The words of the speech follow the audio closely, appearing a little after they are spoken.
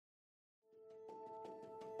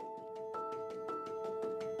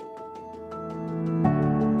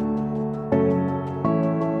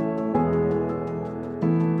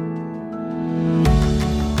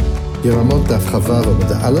Yevamot Daf Chavav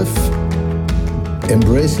Amud Aleph,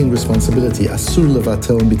 embracing responsibility, Asur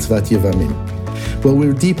levatel mitzvat Yevamim. Well,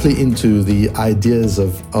 we're deeply into the ideas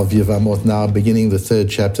of Yevamot now, beginning the third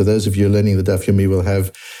chapter. Those of you learning the Daf Yomi will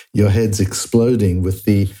have your heads exploding with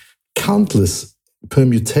the countless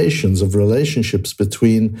permutations of relationships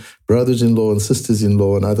between brothers-in-law and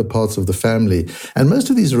sisters-in-law and other parts of the family. And most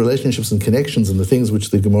of these relationships and connections and the things which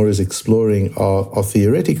the Gemara is exploring are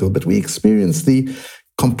theoretical, but we experience the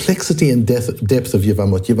complexity and depth of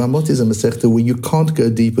Yevamot. Yevamot is a Masechta where you can't go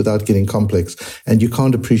deep without getting complex, and you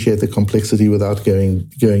can't appreciate the complexity without going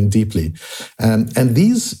deeply. And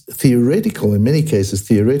these theoretical, in many cases,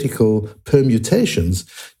 theoretical permutations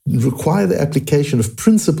require the application of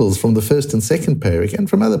principles from the first and second parak and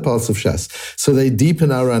from other parts of Shas. So they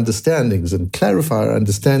deepen our understandings and clarify our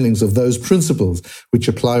understandings of those principles, which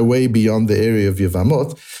apply way beyond the area of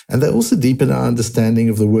Yevamot. And they also deepen our understanding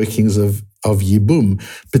of the workings of Yibum,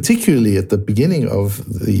 particularly at the beginning of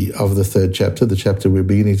the third chapter, the chapter we're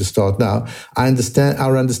beginning to start now.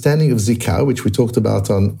 Our understanding of Zikah, which we talked about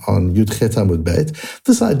on Yud Chet Amud Bet,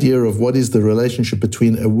 this idea of what is the relationship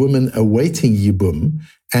between a woman awaiting Yibum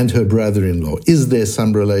and her brother-in-law. Is there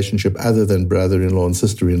some relationship other than brother-in-law and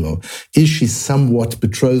sister-in-law? Is she somewhat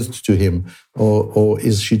betrothed to him, or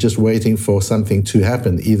is she just waiting for something to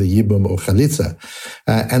happen, either Yibum or Chalitza?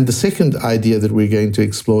 And the second idea that we're going to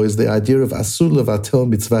explore is the idea of Asur levatel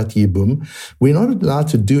mitzvat Yibum. We're not allowed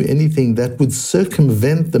to do anything that would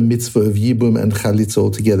circumvent the mitzvah of Yibum and Chalitza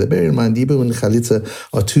altogether. Bear in mind, Yibum and Chalitza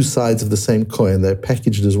are two sides of the same coin. They're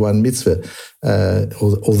packaged as one mitzvah.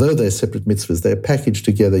 Although they're separate mitzvahs, they're packaged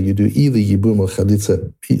together. You do either Yibum or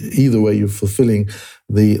Chalitza. Either way, you're fulfilling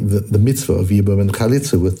the mitzvah of Yibum and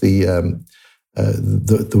Chalitza with the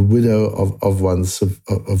widow of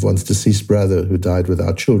one's deceased brother who died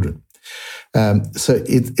without children. So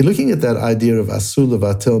looking at that idea of Asur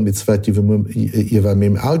levatel mitzvat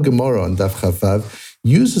Yevamim, our Gemara on Daf Chavav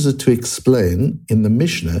uses it to explain in the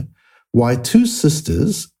Mishnah why two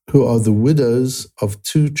sisters who are the widows of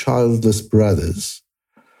two childless brothers.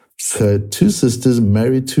 So two sisters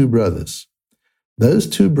married two brothers. Those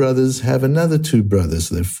two brothers have another two brothers.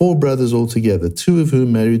 So there are four brothers altogether, two of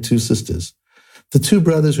whom married two sisters. The two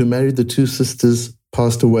brothers who married the two sisters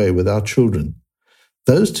passed away without children.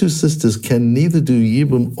 Those two sisters can neither do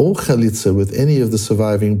Yibum or Chalitza with any of the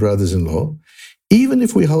surviving brothers-in-law, even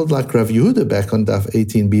if we hold like Rav Yehuda back on Daf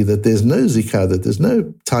 18b, that there's no zikah, that there's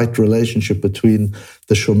no tight relationship between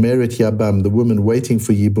the Shomeret Yabam, the woman waiting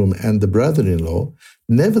for Yibum, and the brother-in-law.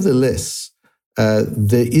 Nevertheless,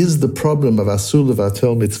 there is the problem of Asur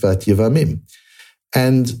levatel mitzvat Yevamim,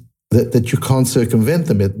 and that you can't circumvent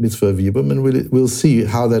the mitzvah of Yibum, and we'll see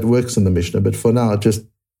how that works in the Mishnah. But for now, just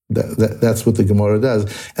that's what the Gemara does.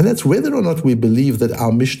 And that's whether or not we believe that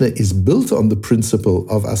our Mishnah is built on the principle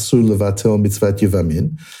of Asur levatel mitzvat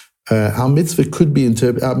Yevamim. Our Mishnah could be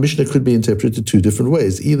interpreted two different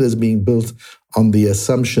ways, either as being built on the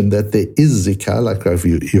assumption that there is Zikah, like Rav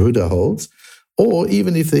Yehuda holds, or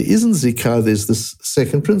even if there isn't Zikah, there's this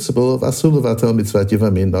second principle of Asur levatel mitzvat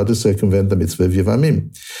Yevamim, not to circumvent the mitzvah of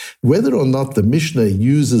Yevamim. Whether or not the Mishnah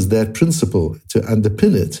uses that principle to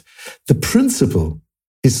underpin it, the principle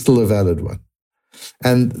is still a valid one.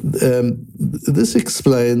 And this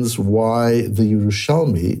explains why the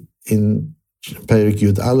Yerushalmi in Perek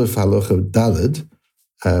Yud Aleph Halacha Daled,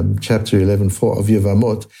 chapter 11.4 of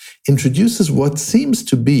Yevamot, introduces what seems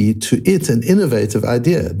to be to it an innovative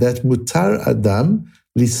idea, that mutar adam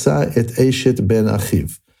lisa et eshet ben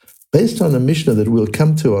achiv. Based on a Mishnah that we'll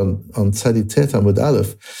come to on Tzadi Tet Amud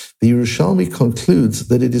Aleph, the Yerushalmi concludes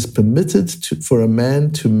that it is permitted for a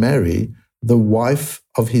man to marry the wife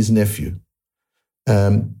of his nephew.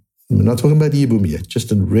 We're not talking about Yibum yet,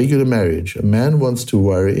 just a regular marriage. A man wants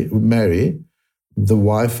to marry the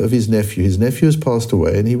wife of his nephew. His nephew has passed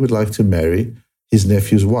away and he would like to marry his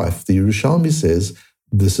nephew's wife. The Yerushalmi says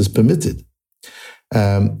this is permitted.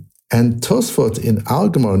 And Tosfot in our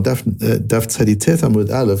Gemara on Daf Tzadi Tet Amud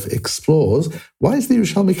Aleph explores why is the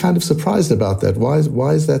Yerushalmi kind of surprised about that?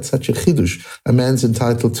 Why is that such a chidush? A man's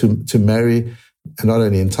entitled to marry, and not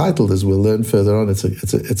only entitled, as we'll learn further on,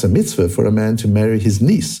 it's a mitzvah for a man to marry his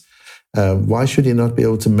niece. Why should he not be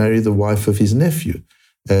able to marry the wife of his nephew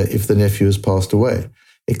if the nephew has passed away?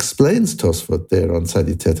 Explains Tosfot there on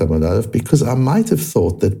Tzadi Tet Amud Aleph, because I might have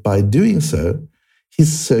thought that by doing so,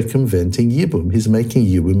 he's circumventing Yibum. He's making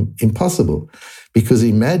Yibum impossible. Because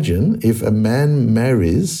imagine if a man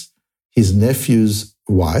marries his nephew's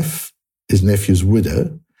wife, his nephew's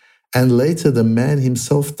widow, and later the man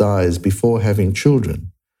himself dies before having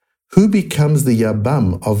children. Who becomes the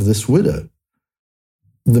Yabam of this widow?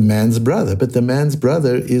 The man's brother, but the man's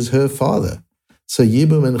brother is her father. So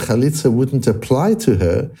Yibum and Chalitza wouldn't apply to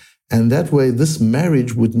her, and that way this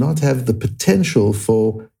marriage would not have the potential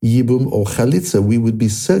for Yibum or Chalitza. We would be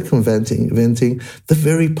circumventing the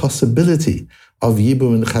very possibility of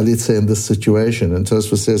Yibum and Chalitza in this situation. And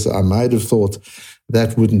Tosfos says, I might have thought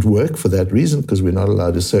that wouldn't work for that reason, because we're not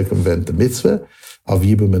allowed to circumvent the mitzvah of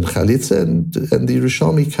Yibum and Chalitza, and the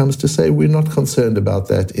Yerushalmi comes to say we're not concerned about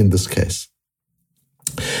that in this case.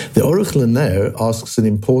 The Aruch LaNer asks an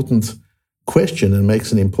important question and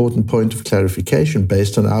makes an important point of clarification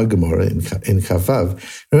based on our Gemara in Chavav.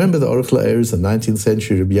 Remember, the Aruch LaNer is the 19th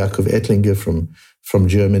century Rabbi Yaakov Ettlinger from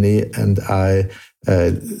Germany, and I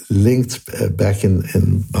linked back on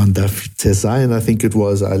Daf Tezayin, I think it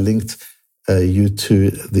was, I linked you to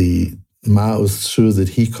the Ma'oz Tzur that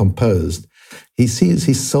he composed. He sees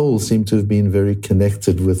his soul seemed to have been very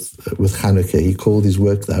connected with Hanukkah. He called his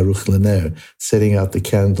work the Aruch LaNer, setting out the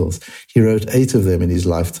candles. He wrote 8 of them in his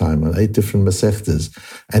lifetime on 8 different Masechtas,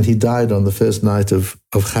 and he died on the first night of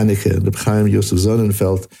Hanukkah. The Chaim Yosef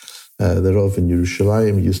Sonnenfeld, the Rav in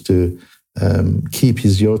Yerushalayim, used to keep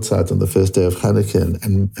his yortzeit on the first day of Hanukkah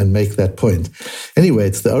and make that point. Anyway,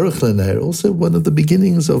 it's the Aruch LaNer, also one of the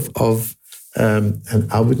beginnings of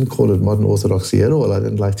and I wouldn't call it modern orthodoxy at all. I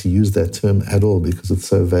don't like to use that term at all because it's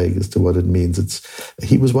so vague as to what it means.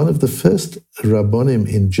 He was one of the first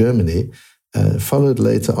Rabbonim in Germany, followed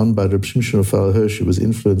later on by Reb Shimshon Raphael Hirsch, who was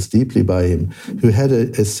influenced deeply by him, who had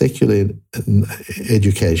a secular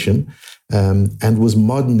education and was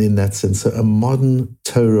modern in that sense. So a modern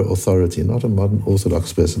Torah authority, not a modern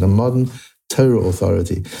Orthodox person, a modern Torah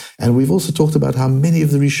authority. And we've also talked about how many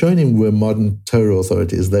of the Rishonim were modern Torah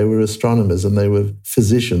authorities. They were astronomers, and they were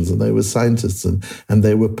physicians, and they were scientists, and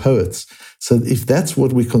they were poets. So if that's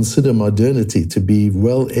what we consider modernity, to be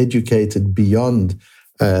well educated beyond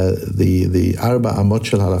the Arba Amot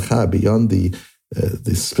Shel Halacha, beyond the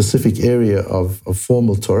specific area of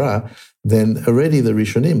formal Torah, then already the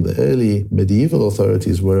Rishonim, the early medieval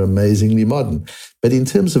authorities, were amazingly modern. But in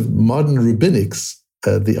terms of modern rabbinics,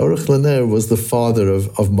 the Aruch LaNer was the father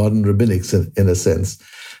of modern rabbinics in a sense.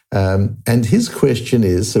 And his question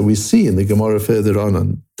is, so we see in the Gemara further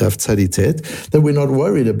on Daf Tzadi Tet, that we're not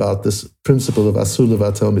worried about this principle of Asur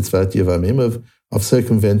Levatel Mitzvat Yevamim, of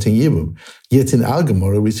circumventing Yibum. Yet in our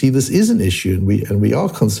Gemara, we see this is an issue, and we are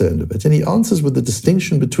concerned of it. And he answers with the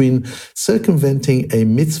distinction between circumventing a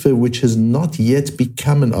mitzvah which has not yet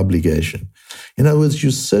become an obligation. In other words,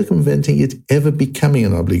 you're circumventing it ever becoming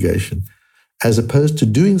an obligation, as opposed to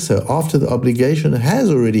doing so after the obligation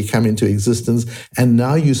has already come into existence, and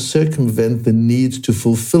now you circumvent the need to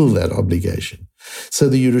fulfill that obligation. So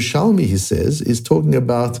the Yerushalmi, he says, is talking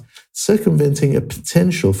about circumventing a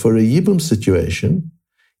potential for a Yibum situation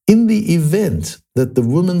in the event that the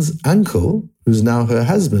woman's uncle, who's now her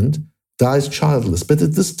husband, dies childless. But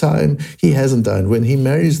at this time, he hasn't died. When he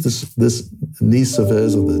marries this niece of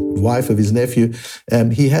hers, or the wife of his nephew,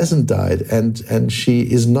 he hasn't died, and she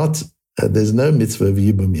is not. There's no mitzvah of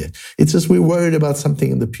Yibum yet. It's just we're worried about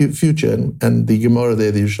something in the future, and the Gemara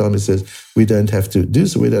there, the Yerushalmi says, we don't have to do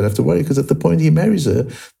so, we don't have to worry, because at the point he marries her,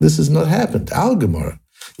 this has not happened. Our Gemara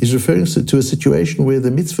is referring to a situation where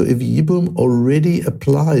the mitzvah of Yibum already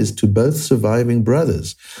applies to both surviving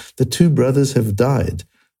brothers. The 2 brothers have died.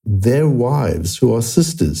 Their wives, who are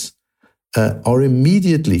sisters, are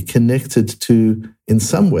immediately connected to, in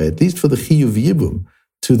some way, at least for the Chiyuv Yibum,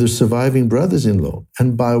 to the surviving brothers-in-law,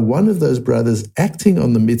 and by one of those brothers acting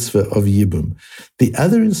on the mitzvah of Yibum, the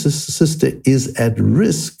other sister is at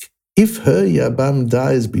risk if her Yabam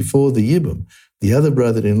dies before the Yibum. The other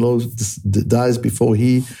brother-in-law dies before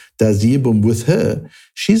he does Yibum with her.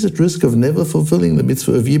 She's at risk of never fulfilling the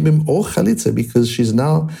mitzvah of Yibum or Chalitza, because she's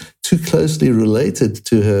now too closely related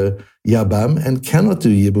to her Yabam and cannot do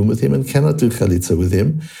Yibum with him and cannot do Chalitza with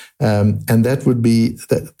him. And that would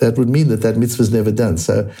mean that mitzvah is never done.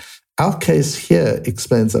 So our case here,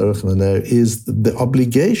 explains Aruch LaNer, is the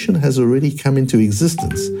obligation has already come into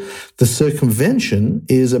existence. The circumvention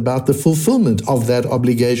is about the fulfillment of that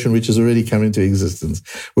obligation which has already come into existence.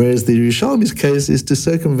 Whereas the Yerushalmi's case is to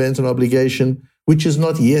circumvent an obligation which is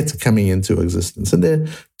not yet coming into existence. And there are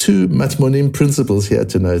 2 matmonim principles here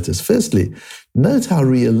to notice. Firstly, note how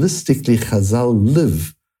realistically Chazal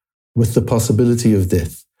live with the possibility of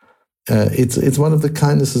death. It's one of the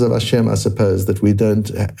kindnesses of Hashem, I suppose, that we don't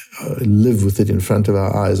live with it in front of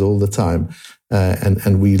our eyes all the time,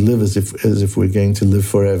 and we live as if we're going to live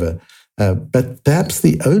forever. But perhaps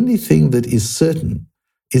the only thing that is certain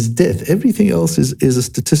is death. Everything else is a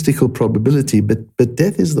statistical probability, but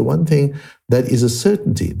death is the one thing that is a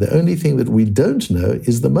certainty. The only thing that we don't know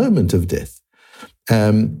is the moment of death.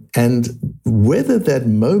 And whether that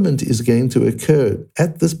moment is going to occur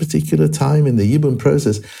at this particular time in the Yibum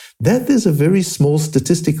process, that there's a very small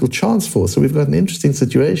statistical chance for. So we've got an interesting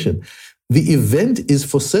situation. The event is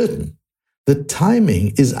for certain. The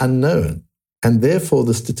timing is unknown. And therefore,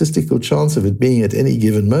 the statistical chance of it being at any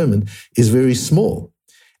given moment is very small.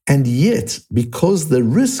 And yet, because the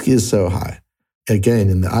risk is so high, again,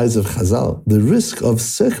 in the eyes of Chazal, the risk of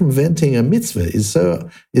circumventing a mitzvah is so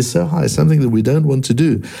high, something that we don't want to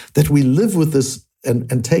do, that we live with this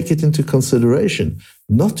and take it into consideration,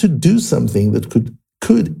 not to do something that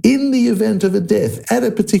could, in the event of a death at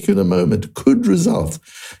a particular moment, could result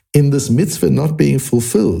in this mitzvah not being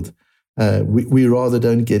fulfilled. We rather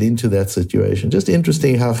don't get into that situation. Just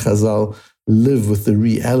interesting how Chazal live with the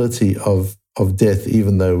reality of death,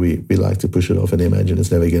 even though we like to push it off and imagine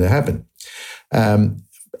it's never going to happen.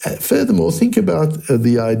 Furthermore, think about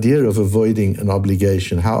the idea of avoiding an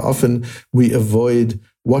obligation, how often we avoid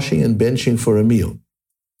washing and benching for a meal.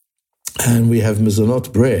 And we have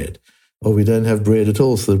mezonot bread, or we don't have bread at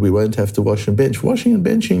all so that we won't have to wash and bench. Washing and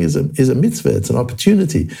benching is a mitzvah, it's an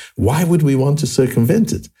opportunity. Why would we want to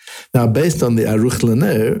circumvent it? Now, based on the Aruch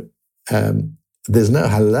LaNer, there's no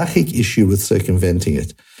halachic issue with circumventing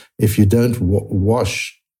it. If you don't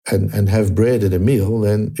wash and have bread at a meal,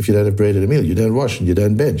 then if you don't have bread at a meal, you don't wash and you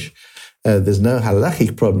don't bench. There's no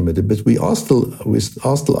halachic problem with it, but we are still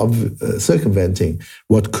circumventing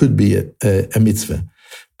what could be a mitzvah.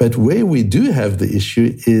 But where we do have the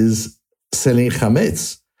issue is selling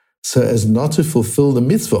chametz, so as not to fulfill the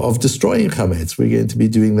mitzvah of destroying chametz. We're going to be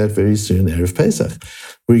doing that very soon, Erev Pesach.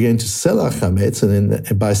 We're going to sell our chametz, and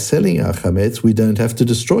then by selling our chametz, we don't have to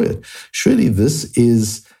destroy it. Surely this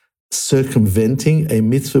is circumventing a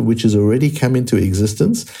mitzvah which has already come into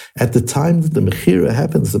existence. At the time that the mechira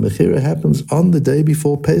happens on the day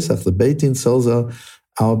before Pesach. The Beit Din sells our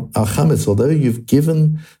chametz. Although you've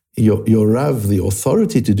given your Rav the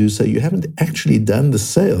authority to do so, you haven't actually done the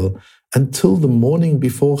sale until the morning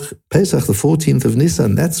before Pesach, the 14th of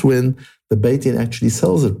Nisan. That's when the Beit Din actually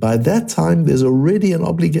sells it. By that time, there's already an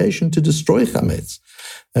obligation to destroy chametz.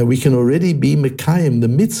 We can already be mekayim, the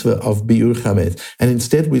mitzvah of biur chametz. And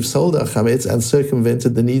instead, we've sold our chametz and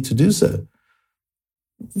circumvented the need to do so.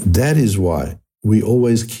 That is why we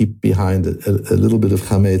always keep behind a little bit of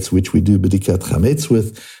chametz, which we do bedikat chametz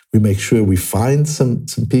with. We make sure we find some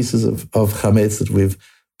pieces of chametz that we've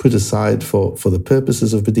put aside for the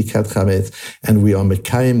purposes of bedikat chametz, and we are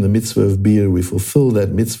mekayim the mitzvah of biur. We fulfill that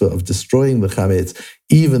mitzvah of destroying the chametz,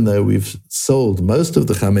 even though we've sold most of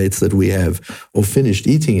the chametz that we have or finished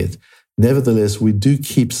eating it. Nevertheless, we do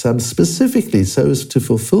keep some specifically so as to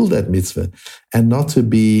fulfill that mitzvah and not to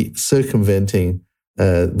be circumventing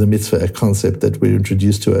the mitzvah, a concept that we're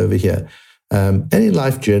introduced to over here. And in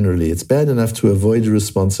life generally, it's bad enough to avoid a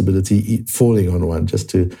responsibility falling on one, just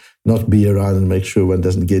to not be around and make sure one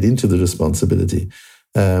doesn't get into the responsibility.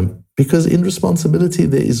 Because in responsibility,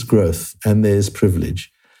 there is growth and there is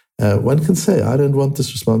privilege. One can say, I don't want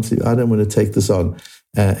this responsibility, I don't want to take this on.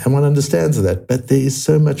 And one understands that, but there is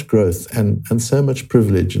so much growth and so much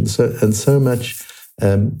privilege and so much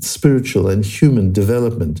spiritual and human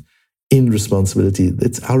development in responsibility.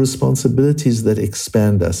 It's our responsibilities that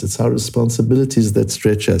expand us. It's our responsibilities that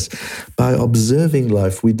stretch us. By observing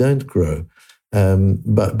life, we don't grow.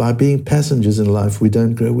 But by being passengers in life, we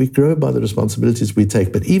don't grow. We grow by the responsibilities we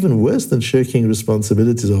take. But even worse than shirking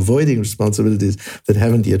responsibilities or avoiding responsibilities that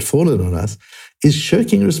haven't yet fallen on us is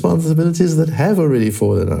shirking responsibilities that have already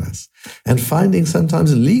fallen on us and finding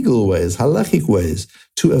sometimes legal ways, halachic ways,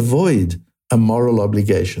 to avoid a moral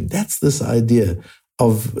obligation. That's this idea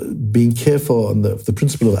of being careful on the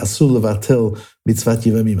principle of asur levatel mitzvat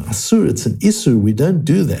yevamim. Asur, it's an isur. We don't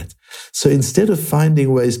do that. So instead of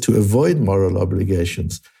finding ways to avoid moral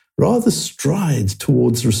obligations, rather stride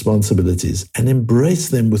towards responsibilities and embrace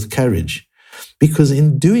them with courage. Because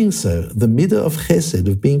in doing so, the midah of chesed,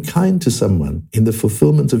 of being kind to someone in the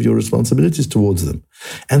fulfillment of your responsibilities towards them,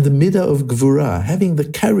 and the midah of gvura, having the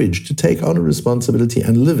courage to take on a responsibility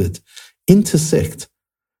and live it, intersect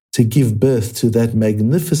to give birth to that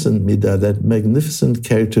magnificent midah, that magnificent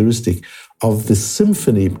characteristic of the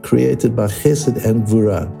symphony created by chesed and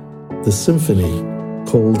gvura, the symphony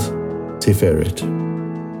called Tiferet.